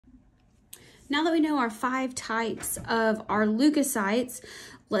Now that we know our 5 types of our leukocytes,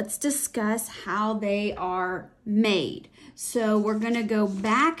 let's discuss how they are made. So we're going to go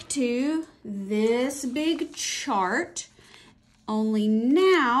back to this big chart, only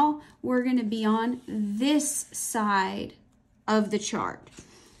now we're going to be on this side of the chart.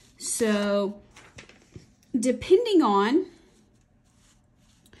 So depending on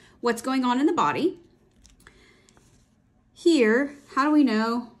what's going on in the body, here, how do we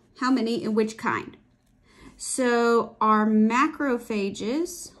know how many and which kind? So our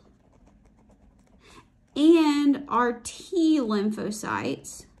macrophages and our T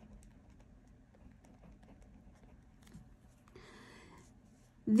lymphocytes,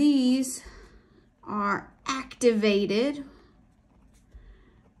 these are activated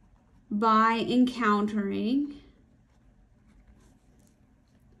by encountering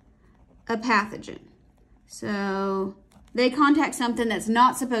a pathogen. So they contact something that's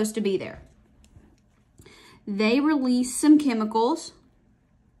not supposed to be there. They release some chemicals,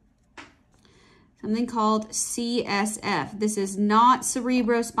 something called CSF. This is not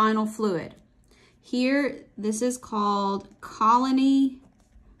cerebrospinal fluid. Here, this is called colony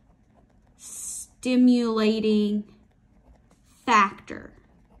stimulating factor.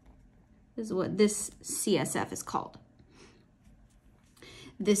 This is what this CSF is called.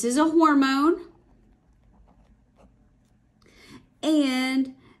 This is a hormone.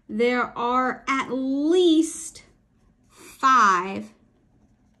 And there are at least 5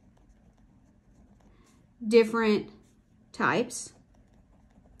 different types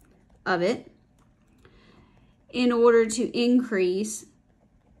of it in order to increase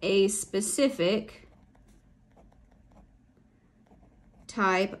a specific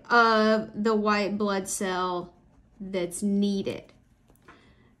type of the white blood cell that's needed.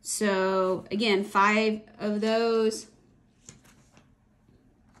 So again, 5 of those.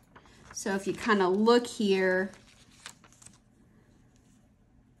 So if you kind of look here,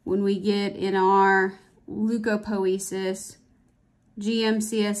 when we get in our leukopoiesis,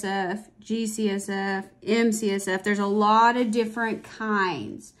 GM-CSF, G-CSF, M-CSF, there's a lot of different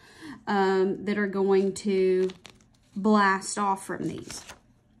kinds that are going to blast off from these.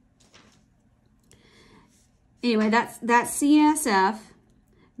 Anyway, that CSF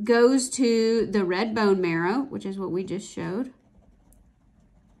goes to the red bone marrow, which is what we just showed.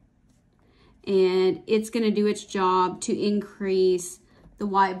 And it's going to do its job to increase the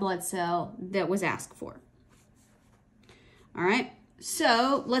white blood cell that was asked for. All right,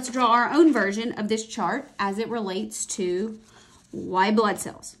 so let's draw our own version of this chart as it relates to white blood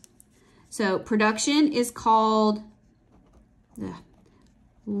cells. So production is called the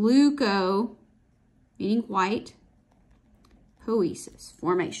leuko, meaning white, poiesis,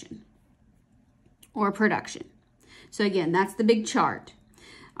 formation, or production. So again, that's the big chart.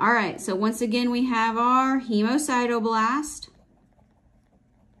 All right, so once again, we have our hemocytoblast.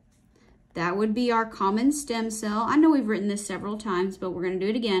 That would be our common stem cell. I know we've written this several times, but we're going to do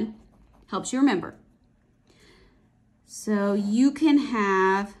it again. Helps you remember. So you can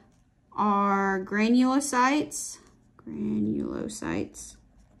have our granulocytes, and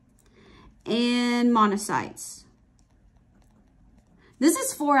monocytes. This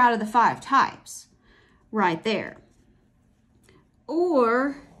is 4 out of the 5 types right there.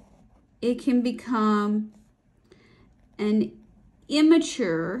 Or it can become an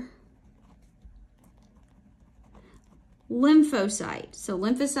immature lymphocyte. So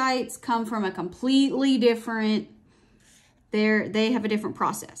lymphocytes come from a completely different, they have a different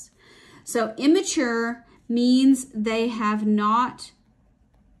process. So immature means they have not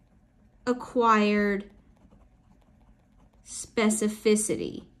acquired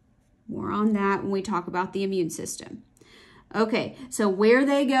specificity. More on that when we talk about the immune system. Okay, so where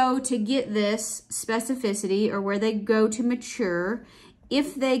they go to get this specificity, or where they go to mature,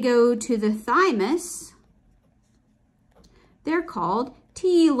 if they go to the thymus, they're called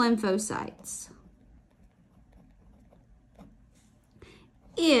T lymphocytes.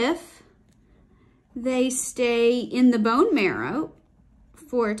 If they stay in the bone marrow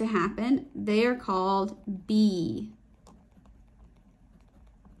for it to happen, they are called B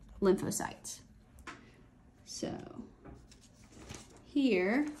lymphocytes. So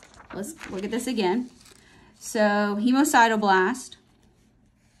here, let's look at this again. So hemocytoblast,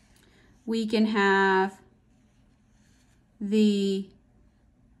 we can have the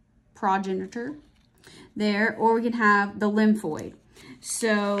progenitor there, or we can have the lymphoid.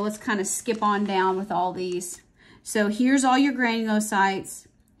 So let's kind of skip on down with all these. So here's all your granulocytes.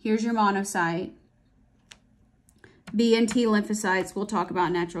 Here's your monocyte. B and T lymphocytes. We'll talk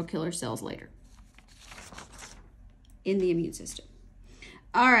about natural killer cells later in the immune system.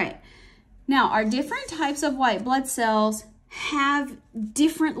 All right. Now, our different types of white blood cells have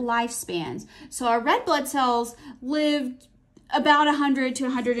different lifespans. So our red blood cells lived about 100 to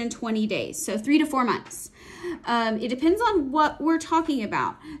 120 days, so 3 to 4 months. It depends on what we're talking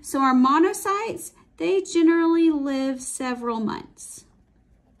about. So our monocytes, they generally live several months.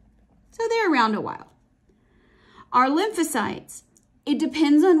 So they're around a while. Our lymphocytes, it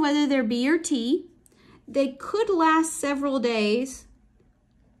depends on whether they're B or T. They could last several days,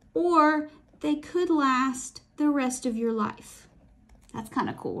 or they could last the rest of your life. That's kind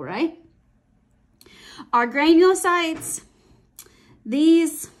of cool, right? Our granulocytes,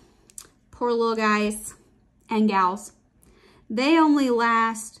 these poor little guys and gals, they only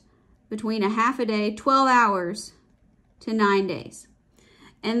last between a half a day, 12 hours, to 9 days.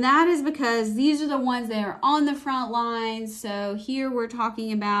 And that is because these are the ones that are on the front lines. So here we're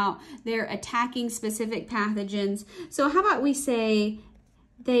talking about they're attacking specific pathogens. So how about we say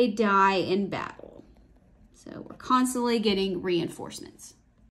they die in battle? So we're constantly getting reinforcements.